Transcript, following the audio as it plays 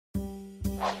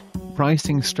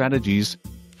Pricing strategies.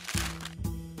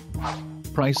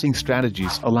 Pricing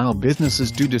strategies allow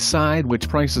businesses to decide which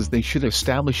prices they should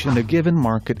establish in a given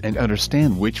market and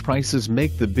understand which prices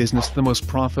make the business the most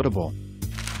profitable.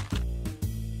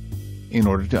 In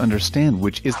order to understand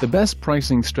which is the best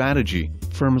pricing strategy,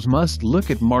 firms must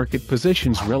look at market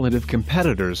positions, relative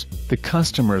competitors, the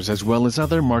customers, as well as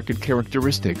other market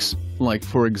characteristics, like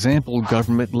for example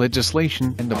government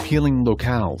legislation and appealing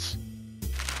locales.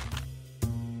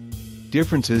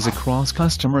 Differences across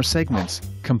customer segments,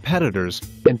 competitors,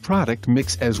 and product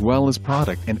mix, as well as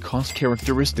product and cost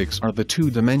characteristics, are the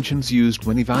two dimensions used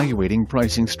when evaluating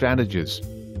pricing strategies.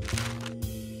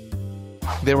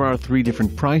 There are 3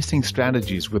 different pricing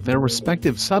strategies with their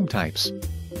respective subtypes.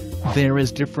 There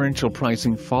is differential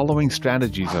pricing following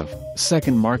strategies of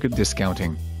second market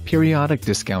discounting, periodic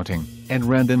discounting, and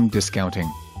random discounting.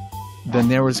 Then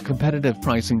there is competitive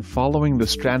pricing following the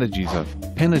strategies of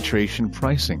penetration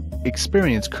pricing,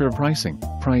 experience curve pricing,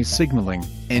 price signaling,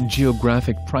 and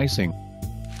geographic pricing.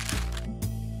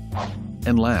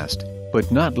 And last,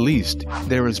 but not least,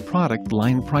 there is product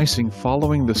line pricing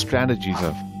following the strategies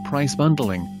of price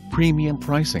bundling, premium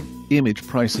pricing, image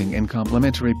pricing, and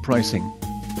complementary pricing.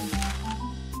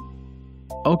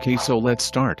 Okay, so let's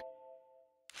start.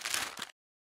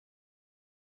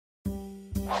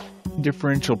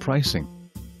 Differential pricing.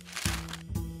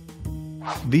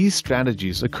 These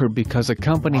strategies occur because a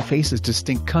company faces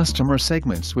distinct customer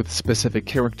segments with specific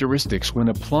characteristics when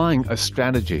applying a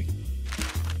strategy.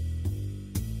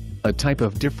 A type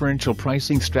of differential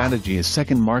pricing strategy is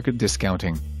second market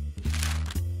discounting.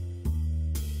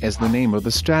 As the name of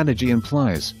the strategy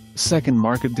implies, second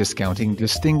market discounting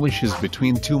distinguishes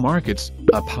between 2 markets,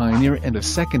 a pioneer and a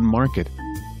second market.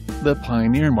 The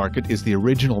pioneer market is the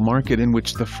original market in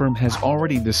which the firm has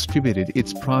already distributed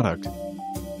its product.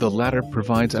 The latter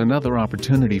provides another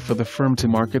opportunity for the firm to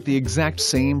market the exact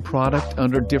same product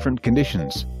under different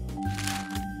conditions.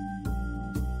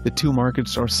 The 2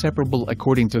 markets are separable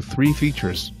according to 3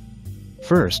 features.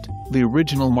 First, the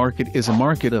original market is a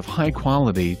market of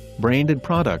high-quality, branded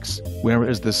products,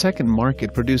 whereas the second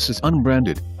market produces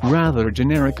unbranded, rather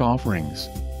generic offerings.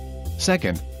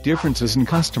 Second, differences in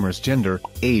customers' gender,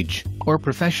 age, or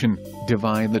profession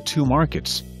divide the 2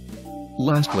 markets.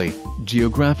 Lastly,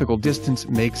 geographical distance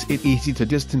makes it easy to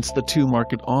distance the 2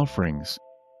 market offerings.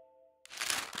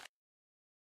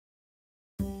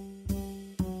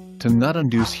 To not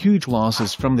induce huge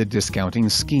losses from the discounting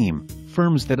scheme,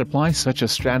 firms that apply such a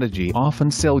strategy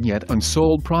often sell yet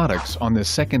unsold products on the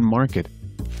second market.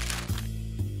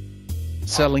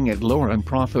 Selling at lower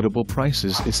unprofitable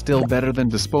prices is still better than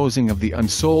disposing of the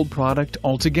unsold product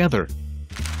altogether.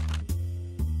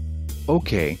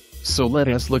 Okay, so let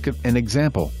us look at an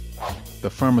example. The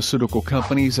pharmaceutical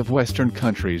companies of Western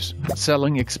countries,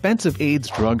 selling expensive AIDS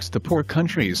drugs to poor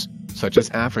countries, such as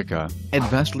Africa, at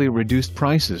vastly reduced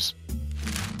prices.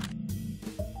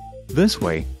 This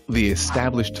way, the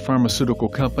established pharmaceutical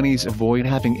companies avoid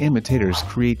having imitators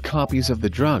create copies of the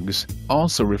drugs,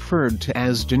 also referred to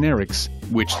as generics,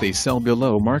 which they sell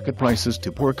below market prices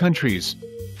to poor countries.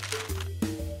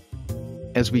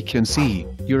 As we can see,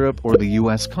 Europe or the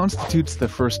US constitutes the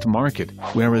first market,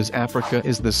 whereas Africa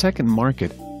is the second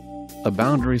market. A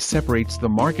boundary separates the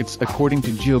markets according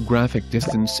to geographic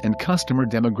distance and customer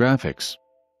demographics.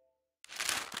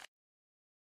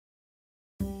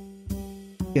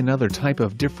 Another type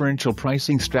of differential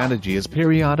pricing strategy is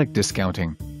periodic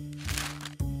discounting.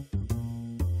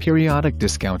 Periodic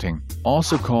discounting,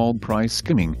 also called price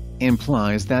skimming,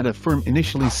 implies that a firm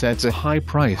initially sets a high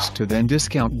price to then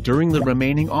discount during the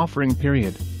remaining offering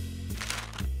period.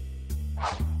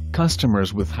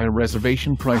 Customers with high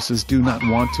reservation prices do not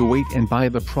want to wait and buy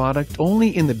the product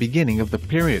only in the beginning of the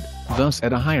period, thus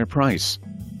at a higher price.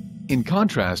 In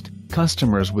contrast,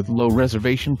 customers with low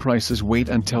reservation prices wait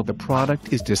until the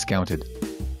product is discounted.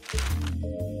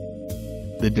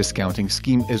 The discounting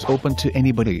scheme is open to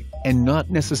anybody, and not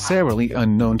necessarily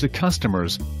unknown to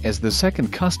customers, as the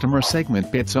second customer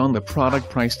segment bets on the product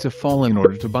price to fall in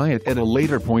order to buy it at a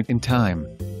later point in time.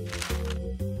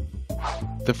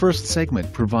 The first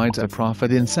segment provides a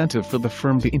profit incentive for the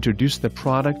firm to introduce the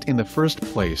product in the first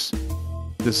place.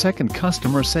 The second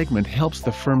customer segment helps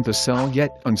the firm to sell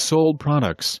yet unsold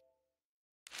products.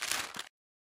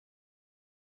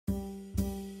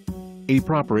 A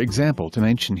proper example to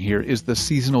mention here is the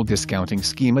seasonal discounting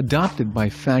scheme adopted by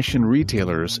fashion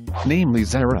retailers, namely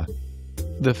Zara.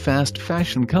 The fast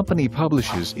fashion company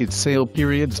publishes its sale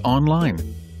periods online.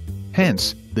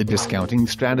 Hence, the discounting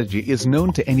strategy is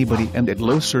known to anybody and at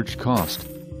low search cost.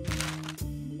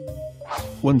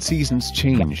 When seasons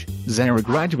change, Zara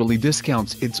gradually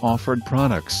discounts its offered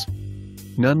products.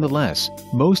 Nonetheless,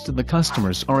 most of the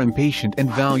customers are impatient and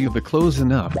value the clothes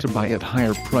enough to buy at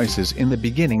higher prices in the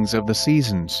beginnings of the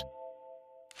seasons.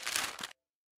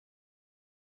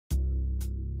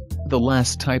 The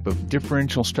last type of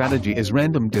differential strategy is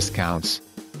random discounts.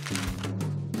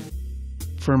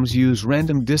 Firms use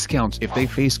random discounts if they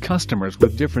face customers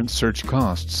with different search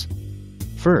costs.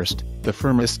 First, the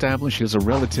firm establishes a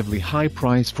relatively high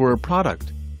price for a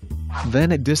product.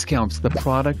 Then it discounts the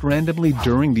product randomly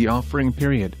during the offering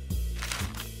period.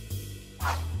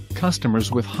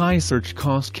 Customers with high search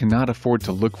costs cannot afford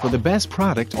to look for the best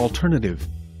product alternative.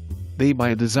 They buy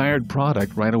a desired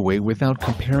product right away without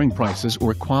comparing prices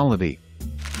or quality.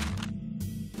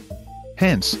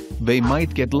 Hence, they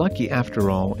might get lucky after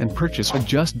all and purchase a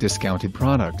just discounted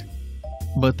product.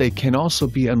 But they can also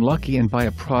be unlucky and buy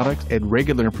a product at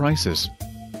regular prices.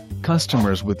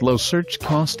 Customers with low search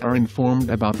cost are informed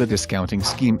about the discounting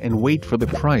scheme and wait for the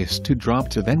price to drop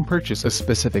to then purchase a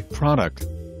specific product.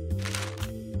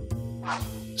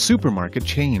 Supermarket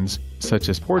chains, such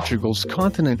as Portugal's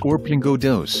Continent or Pingo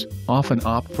Doce, often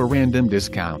opt for random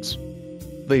discounts.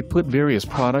 They put various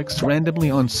products randomly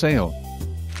on sale.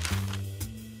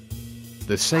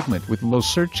 The segment with low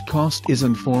search cost is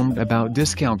informed about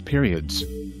discount periods.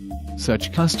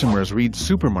 Such customers read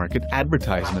supermarket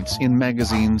advertisements in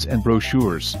magazines and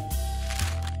brochures.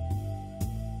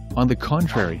 On the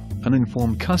contrary,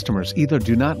 uninformed customers either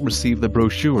do not receive the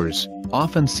brochures,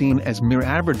 often seen as mere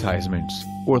advertisements,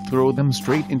 or throw them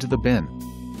straight into the bin.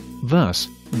 Thus,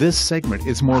 this segment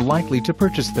is more likely to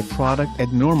purchase the product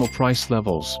at normal price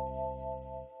levels.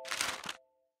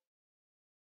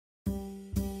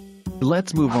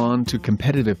 Let's move on to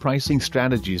competitive pricing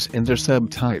strategies and their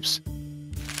subtypes.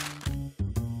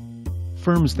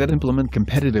 Firms that implement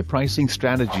competitive pricing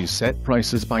strategies set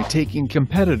prices by taking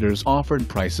competitors' offered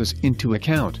prices into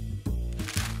account.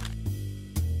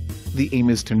 The aim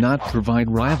is to not provide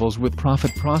rivals with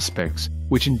profit prospects,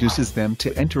 which induces them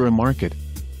to enter a market.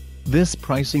 This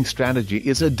pricing strategy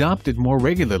is adopted more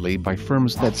regularly by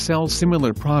firms that sell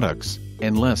similar products,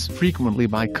 and less frequently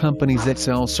by companies that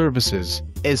sell services,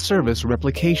 as service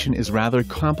replication is rather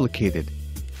complicated.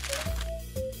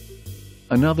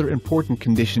 Another important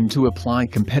condition to apply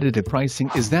competitive pricing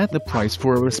is that the price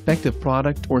for a respective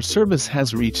product or service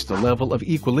has reached a level of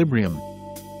equilibrium.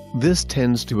 This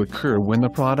tends to occur when the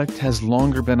product has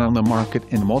longer been on the market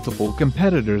and multiple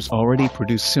competitors already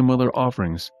produce similar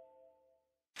offerings.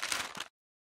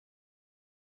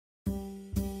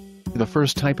 The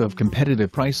first type of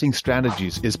competitive pricing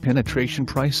strategies is penetration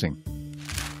pricing.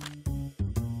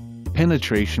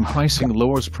 Penetration pricing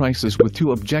lowers prices with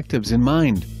two objectives in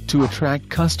mind: to attract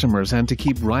customers and to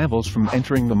keep rivals from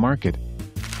entering the market.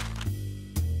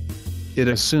 It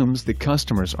assumes that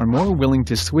customers are more willing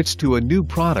to switch to a new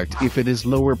product if it is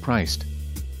lower priced.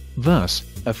 Thus,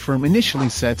 a firm initially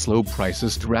sets low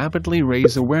prices to rapidly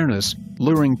raise awareness,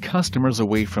 luring customers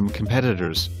away from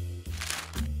competitors.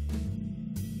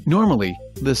 Normally,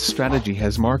 this strategy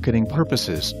has marketing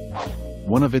purposes.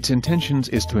 One of its intentions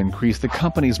is to increase the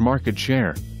company's market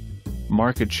share.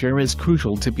 Market share is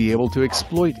crucial to be able to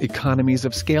exploit economies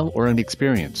of scale or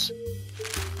inexperience.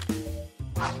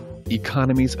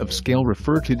 Economies of scale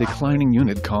refer to declining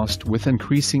unit cost with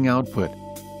increasing output.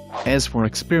 As for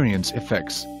experience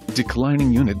effects,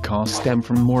 declining unit costs stem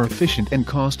from more efficient and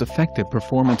cost-effective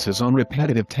performances on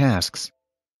repetitive tasks.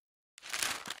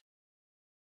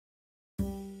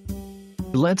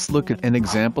 Let's look at an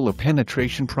example of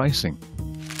penetration pricing.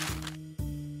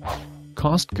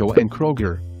 Costco and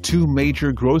Kroger, two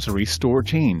major grocery store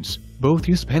chains, both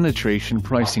use penetration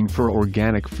pricing for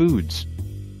organic foods.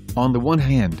 On the one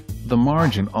hand, the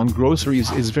margin on groceries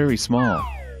is very small.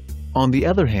 On the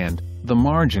other hand, the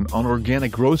margin on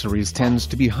organic groceries tends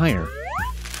to be higher.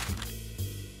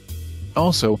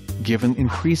 Also, given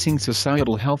increasing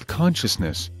societal health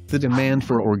consciousness, the demand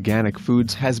for organic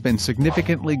foods has been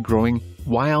significantly growing,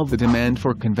 while the demand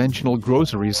for conventional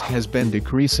groceries has been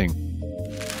decreasing.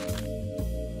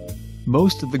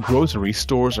 Most of the grocery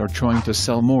stores are trying to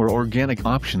sell more organic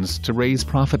options to raise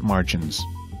profit margins.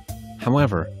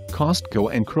 However,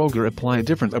 Costco and Kroger apply a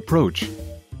different approach.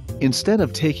 Instead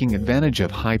of taking advantage of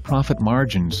high profit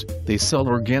margins, they sell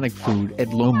organic food at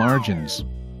low margins.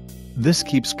 This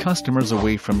keeps customers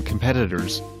away from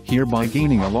competitors, hereby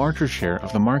gaining a larger share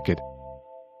of the market.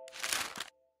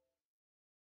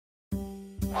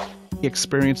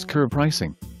 Experience curve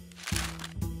pricing.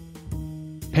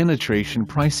 Penetration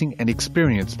pricing and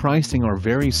experience pricing are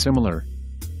very similar.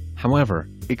 However,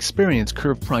 experience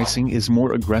curve pricing is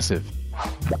more aggressive.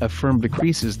 A firm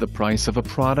decreases the price of a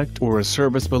product or a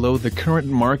service below the current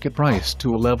market price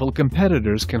to a level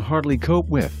competitors can hardly cope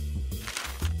with.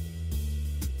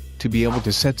 to be able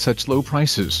to set such low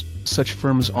prices. Such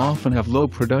firms often have low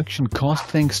production cost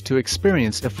thanks to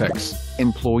experience effects.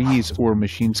 Employees or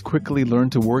machines quickly learn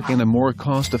to work in a more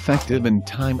cost-effective and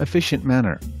time-efficient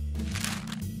manner.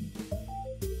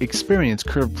 Experience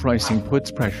curve pricing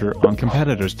puts pressure on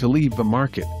competitors to leave the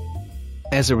market.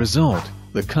 As a result,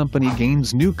 the company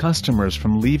gains new customers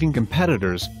from leaving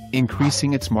competitors,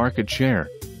 increasing its market share.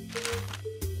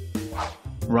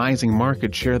 Rising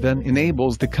market share then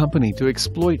enables the company to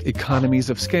exploit economies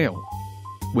of scale.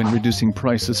 When reducing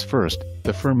prices first,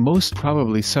 the firm most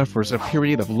probably suffers a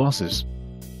period of losses.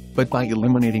 But by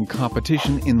eliminating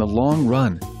competition in the long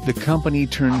run, the company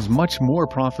turns much more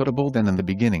profitable than in the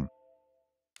beginning.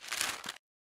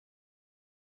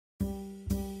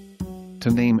 To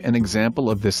name an example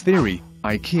of this theory,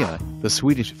 IKEA, the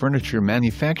Swedish furniture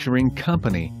manufacturing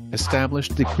company,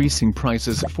 established decreasing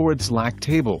prices for its lack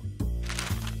table.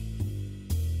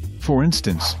 For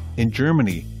instance, in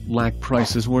Germany, lack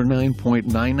prices were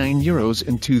 €9.99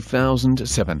 in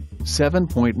 2007,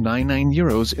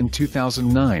 €7.99 in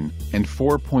 2009, and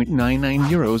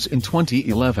 €4.99 in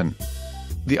 2011.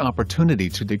 The opportunity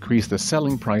to decrease the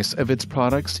selling price of its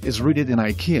products is rooted in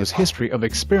IKEA's history of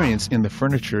experience in the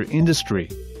furniture industry.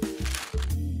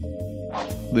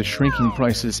 The shrinking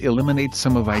prices eliminate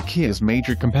some of IKEA's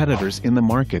major competitors in the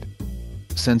market.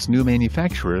 Since new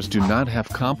manufacturers do not have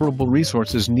comparable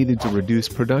resources needed to reduce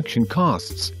production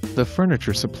costs, the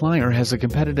furniture supplier has a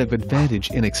competitive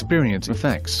advantage in experience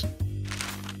effects.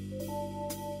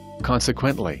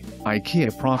 Consequently,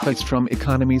 IKEA profits from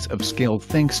economies of scale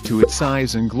thanks to its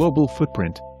size and global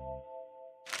footprint.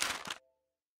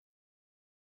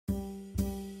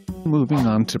 Moving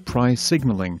on to price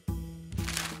signaling.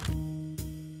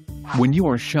 When you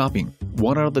are shopping,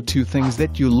 what are the two things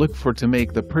that you look for to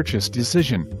make the purchase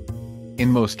decision? In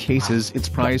most cases it's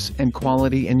price and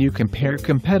quality, and you compare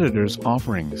competitors'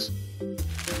 offerings.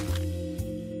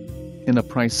 In a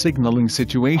price signaling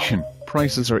situation,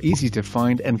 prices are easy to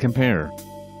find and compare.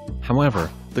 However,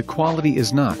 the quality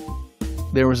is not.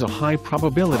 There is a high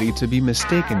probability to be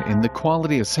mistaken in the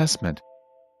quality assessment.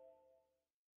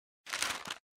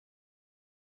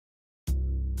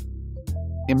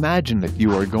 Imagine that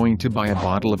you are going to buy a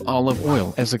bottle of olive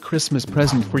oil as a Christmas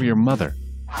present for your mother.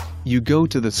 You go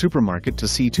to the supermarket to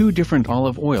see two different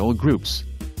olive oil groups.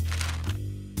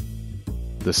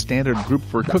 The standard group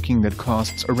for cooking that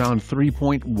costs around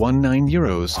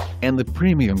 €3.19, and the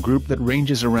premium group that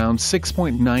ranges around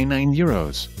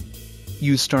 €6.99.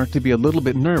 You start to be a little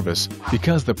bit nervous,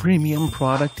 because the premium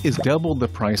product is double the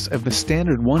price of the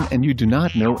standard one and you do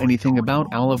not know anything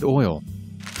about olive oil.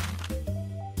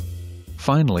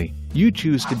 Finally, you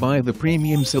choose to buy the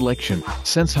premium selection,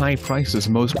 since high prices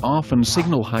most often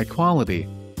signal high quality.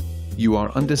 You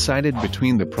are undecided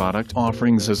between the product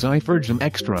offerings Azai Virgin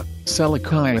Extra,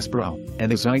 Selica Aspro,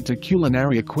 and Azai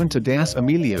Culinaria Quinta das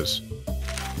Amelias.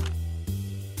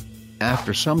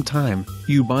 After some time,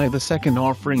 you buy the second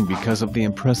offering because of the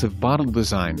impressive bottle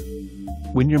design.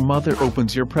 When your mother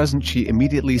opens your present, she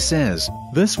immediately says,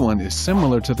 "This one is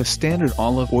similar to the standard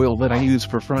olive oil that I use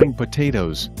for frying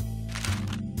potatoes."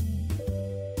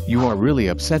 You are really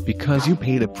upset because you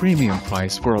paid a premium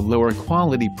price for a lower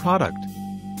quality product.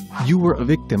 You were a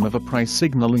victim of a price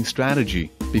signaling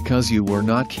strategy, because you were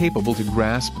not capable to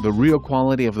grasp the real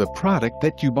quality of the product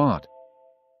that you bought.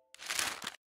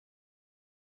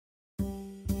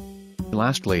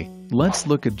 Lastly, let's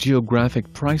look at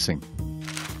geographic pricing.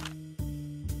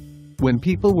 When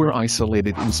people were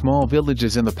isolated in small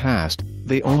villages in the past,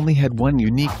 they only had one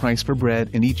unique price for bread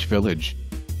in each village.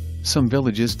 Some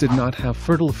villages did not have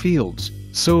fertile fields,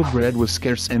 so bread was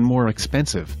scarce and more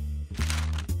expensive.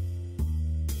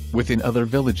 Within other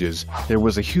villages, there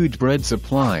was a huge bread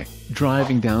supply,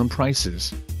 driving down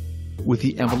prices. With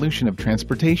the evolution of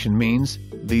transportation means,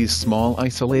 these small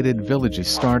isolated villages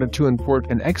started to import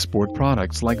and export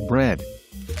products like bread.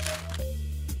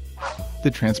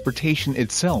 The transportation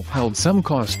itself held some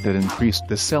cost that increased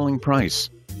the selling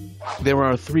price. There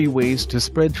are three ways to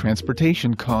spread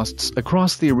transportation costs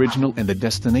across the original and the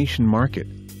destination market.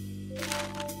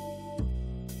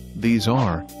 These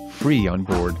are free on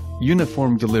board,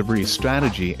 uniform delivery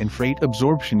strategy, and freight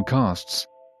absorption costs.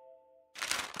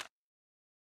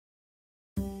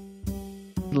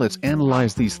 Let's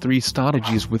analyze these three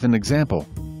strategies with an example.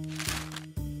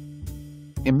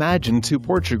 Imagine two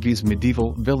Portuguese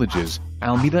medieval villages,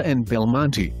 Almeida and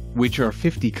Belmonte, which are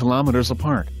 50 kilometers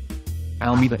apart.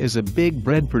 Almeida is a big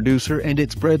bread producer and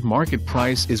its bread market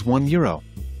price is €1.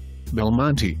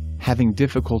 Belmonte, having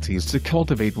difficulties to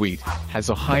cultivate wheat, has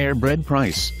a higher bread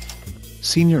price.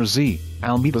 Senior Z,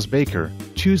 Almeida's baker,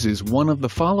 chooses one of the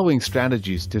following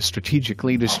strategies to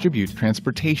strategically distribute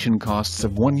transportation costs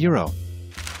of €1.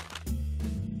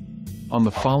 On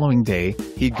the following day,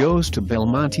 he goes to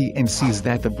Belmonte and sees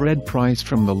that the bread price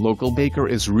from the local baker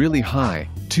is really high,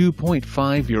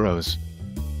 €2.5.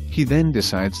 He then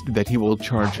decides that he will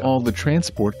charge all the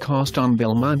transport cost on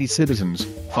Belmonte citizens,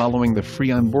 following the free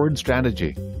on board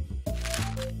strategy.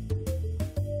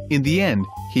 In the end,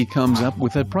 he comes up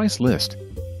with a price list.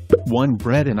 1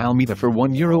 bread in Almeida for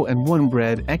 €1 and 1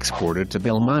 bread exported to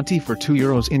Belmonte for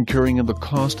 €2, incurring the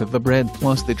cost of the bread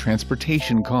plus the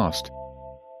transportation cost.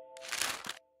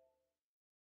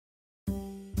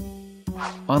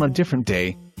 On a different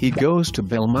day, he goes to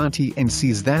Belmonte and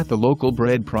sees that the local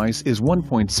bread price is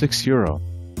 €1.6.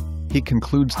 He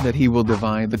concludes that he will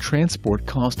divide the transport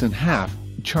cost in half,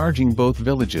 charging both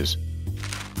villages.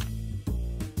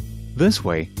 This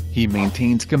way, he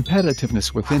maintains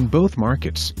competitiveness within both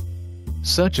markets.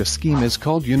 Such a scheme is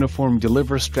called uniform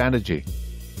deliver strategy.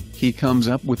 He comes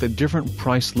up with a different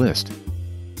price list.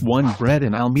 1 bread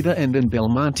in Almeida and in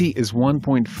Belmonte is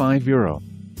 €1.5.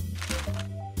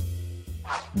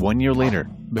 1 year later,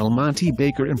 Belmonte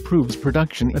baker improves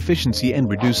production efficiency and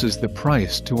reduces the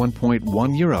price to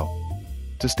 €1.1.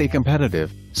 To stay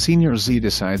competitive, Senior Z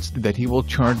decides that he will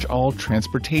charge all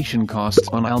transportation costs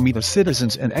on Almeida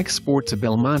citizens and export to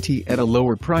Belmonte at a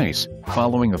lower price,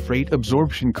 following a freight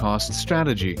absorption cost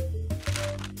strategy.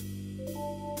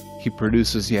 He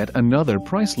produces yet another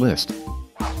price list.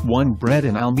 1 bread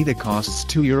in Almeida costs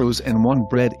 €2 and 1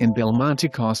 bread in Belmonte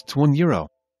costs €1.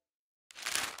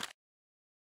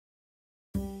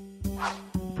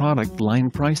 Product line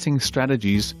pricing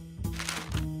strategies.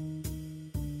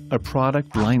 A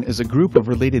product line is a group of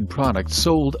related products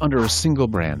sold under a single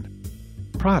brand.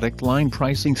 Product line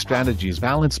pricing strategies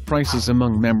balance prices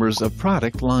among members of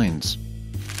product lines.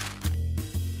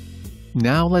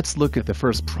 Now let's look at the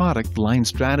first product line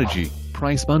strategy,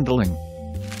 price bundling.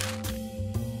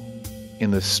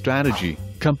 In this strategy,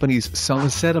 companies sell a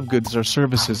set of goods or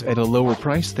services at a lower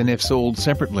price than if sold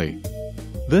separately.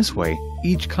 This way,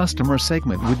 each customer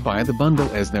segment would buy the bundle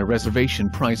as their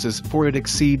reservation prices for it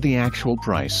exceed the actual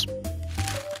price.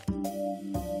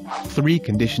 3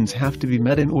 conditions have to be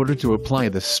met in order to apply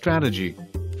this strategy.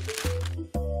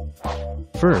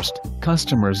 First,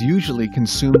 customers usually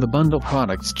consume the bundle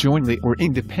products jointly or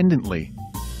independently.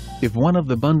 If one of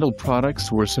the bundled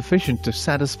products were sufficient to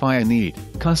satisfy a need,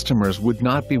 customers would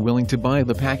not be willing to buy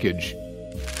the package.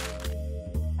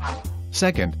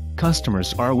 Second,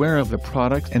 customers are aware of the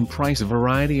product and price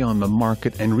variety on the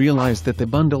market and realize that the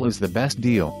bundle is the best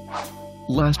deal.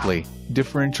 Lastly,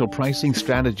 differential pricing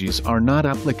strategies are not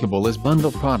applicable as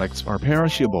bundle products are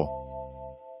perishable.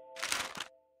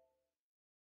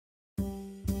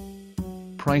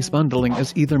 Price bundling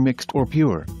is either mixed or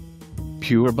pure.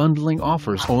 Pure bundling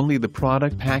offers only the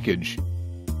product package.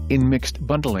 In mixed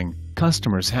bundling,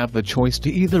 customers have the choice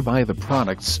to either buy the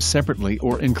products separately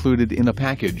or included in a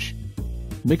package.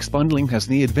 Mixed bundling has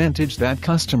the advantage that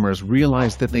customers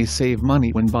realize that they save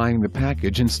money when buying the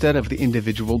package instead of the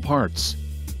individual parts.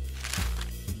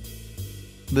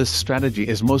 This strategy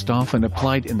is most often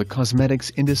applied in the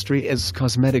cosmetics industry as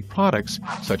cosmetic products,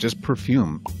 such as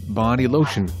perfume, body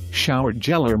lotion, shower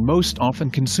gel are most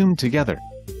often consumed together.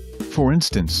 For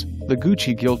instance, the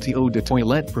Gucci Guilty Eau de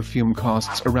Toilette perfume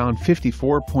costs around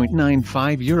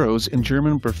 €54.95 in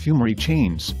German perfumery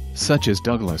chains, such as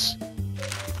Douglas.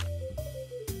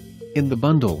 In the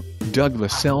bundle,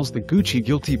 Douglas sells the Gucci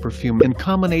Guilty perfume in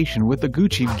combination with the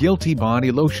Gucci Guilty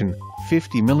body lotion,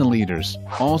 50 ml,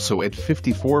 also at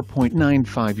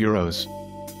 €54.95.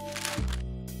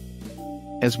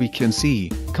 As we can see,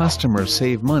 customers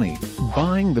save money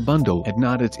buying the bundle and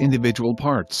not its individual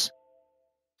parts.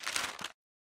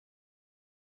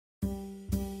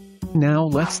 Now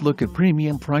let's look at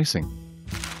premium pricing.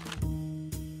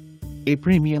 A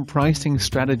premium pricing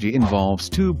strategy involves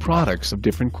 2 products of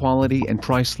different quality and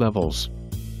price levels.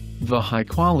 The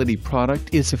high-quality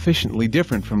product is sufficiently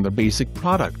different from the basic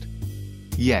product.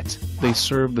 Yet, they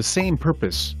serve the same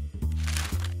purpose.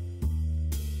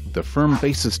 The firm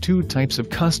faces 2 types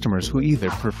of customers who either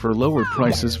prefer lower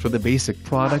prices for the basic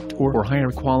product or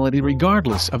higher quality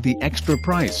regardless of the extra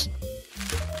price.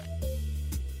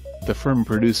 The firm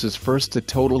produces first a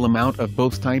total amount of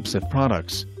both types of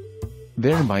products.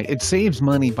 Thereby it saves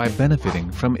money by benefiting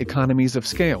from economies of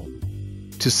scale.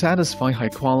 To satisfy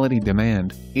high-quality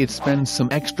demand, it spends some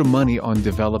extra money on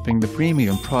developing the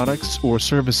premium products or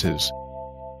services.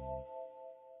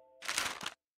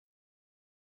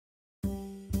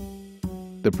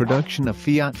 The production of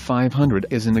Fiat 500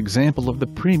 is an example of the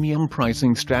premium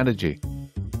pricing strategy.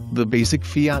 The basic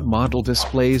Fiat model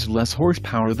displays less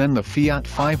horsepower than the Fiat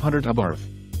 500 Abarth.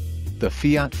 The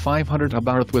Fiat 500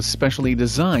 Abarth was specially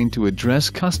designed to address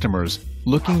customers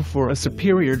looking for a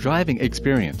superior driving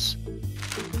experience.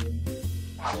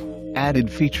 Added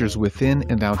features within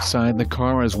and outside the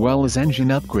car as well as engine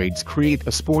upgrades create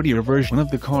a sportier version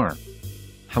of the car.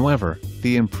 However,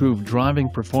 the improved driving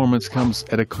performance comes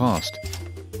at a cost.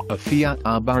 A Fiat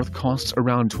Abarth costs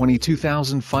around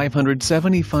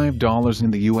 $22,575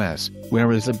 in the US,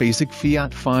 whereas a basic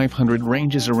Fiat 500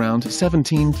 ranges around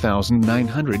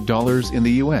 $17,900 in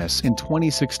the US in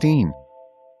 2016.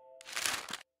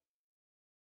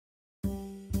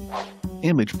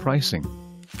 Image pricing.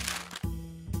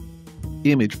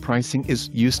 Image pricing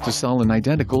is used to sell an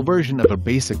identical version of a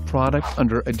basic product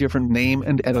under a different name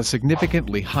and at a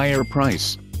significantly higher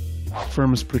price.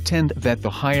 Firms pretend that the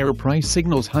higher price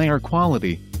signals higher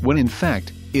quality, when in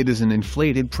fact, it is an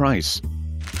inflated price.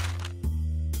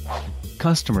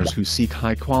 Customers who seek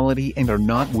high quality and are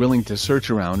not willing to search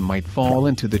around might fall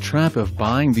into the trap of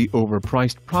buying the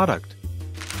overpriced product.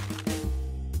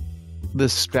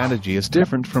 This strategy is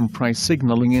different from price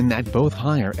signaling in that both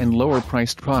higher and lower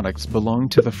priced products belong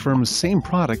to the firm's same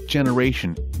product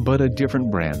generation, but a different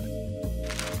brand.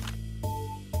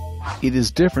 It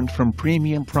is different from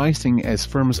premium pricing as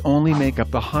firms only make up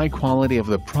the high quality of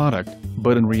the product,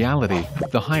 but in reality,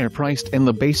 the higher priced and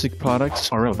the basic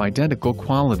products are of identical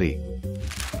quality.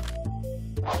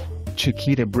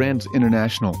 Chiquita Brands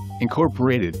International,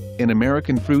 Incorporated, an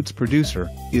American fruits producer,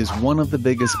 is one of the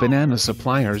biggest banana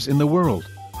suppliers in the world.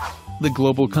 The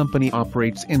global company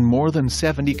operates in more than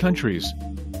 70 countries.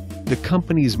 The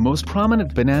company's most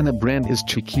prominent banana brand is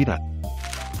Chiquita.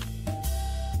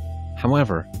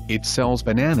 However, it sells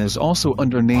bananas also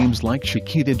under names like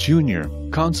Chiquita Jr.,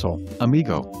 Consul,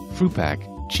 Amigo, Frupac,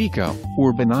 Chico,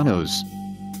 or Bananos.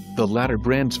 The latter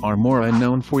brands are more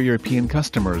unknown for European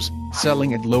customers,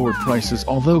 selling at lower prices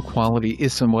although quality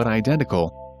is somewhat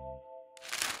identical.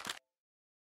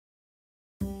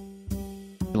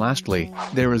 Lastly,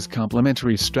 there is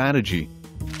complementary strategy.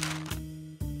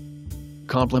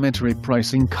 Complementary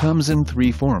pricing comes in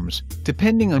three forms,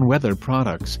 depending on whether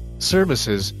products,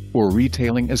 services, or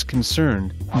retailing is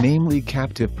concerned, namely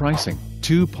captive pricing,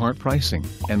 two-part pricing,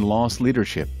 and loss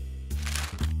leadership.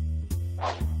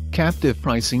 Captive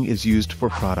pricing is used for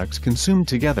products consumed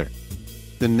together.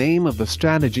 The name of the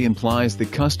strategy implies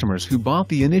that customers who bought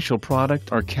the initial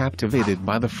product are captivated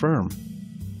by the firm.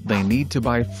 They need to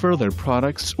buy further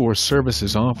products or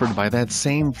services offered by that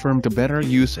same firm to better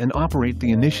use and operate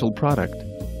the initial product.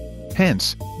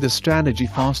 Hence, the strategy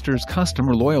fosters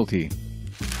customer loyalty.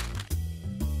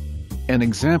 An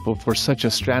example for such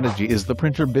a strategy is the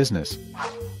printer business.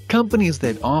 Companies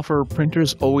that offer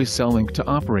printers always sell ink to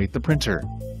operate the printer.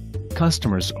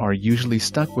 Customers are usually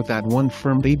stuck with that one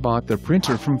firm they bought the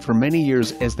printer from for many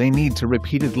years as they need to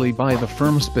repeatedly buy the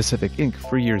firm-specific ink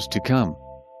for years to come.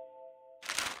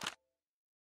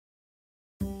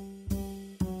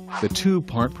 The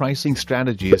two-part pricing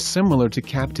strategy is similar to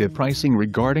captive pricing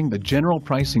regarding the general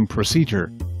pricing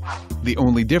procedure. The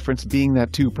only difference being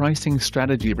that two pricing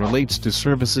strategy relates to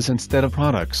services instead of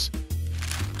products.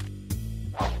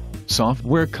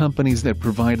 Software companies that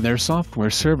provide their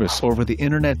software service over the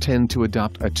internet tend to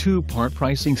adopt a two-part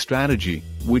pricing strategy,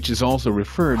 which is also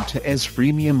referred to as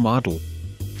freemium model.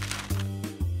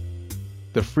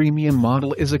 The freemium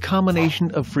model is a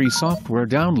combination of free software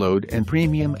download and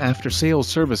premium after-sales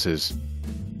services.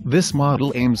 This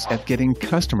model aims at getting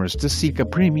customers to seek a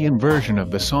premium version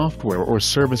of the software or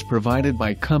service provided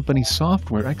by company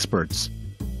software experts.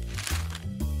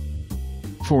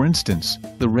 For instance,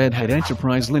 the Red Hat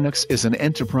Enterprise Linux is an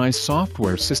enterprise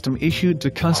software system issued to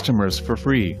customers for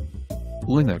free.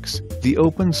 Linux, the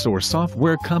open-source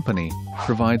software company,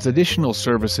 provides additional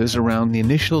services around the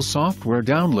initial software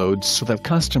downloads so that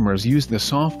customers use the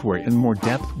software in more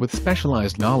depth with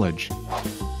specialized knowledge.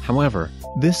 However,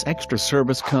 this extra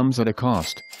service comes at a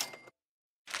cost.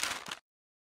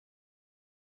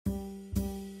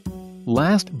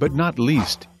 Last but not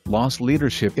least, loss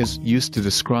leadership is used to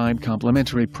describe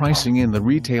complementary pricing in the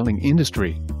retailing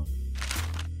industry.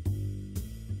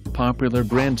 Popular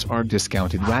brands are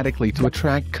discounted radically to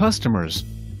attract customers.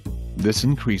 This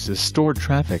increases store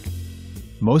traffic.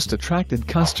 Most attracted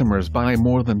customers buy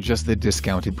more than just the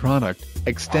discounted product,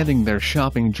 extending their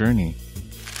shopping journey.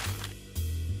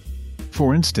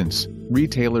 For instance,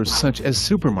 retailers such as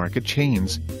supermarket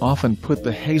chains often put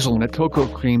the hazelnut cocoa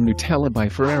cream Nutella by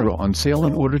Ferrero on sale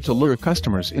in order to lure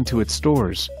customers into its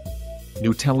stores.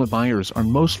 Nutella buyers are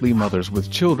mostly mothers with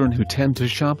children who tend to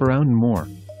shop around more.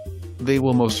 They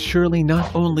will most surely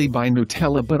not only buy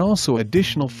Nutella but also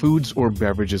additional foods or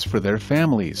beverages for their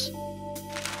families.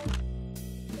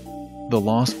 The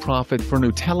lost profit for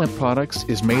Nutella products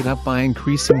is made up by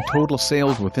increasing total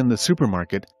sales within the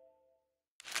supermarket.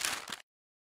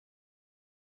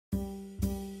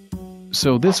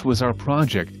 So this was our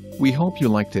project. We hope you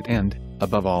liked it and,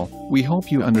 above all, we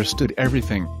hope you understood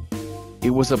everything.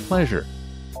 It was a pleasure.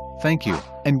 Thank you,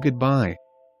 and goodbye.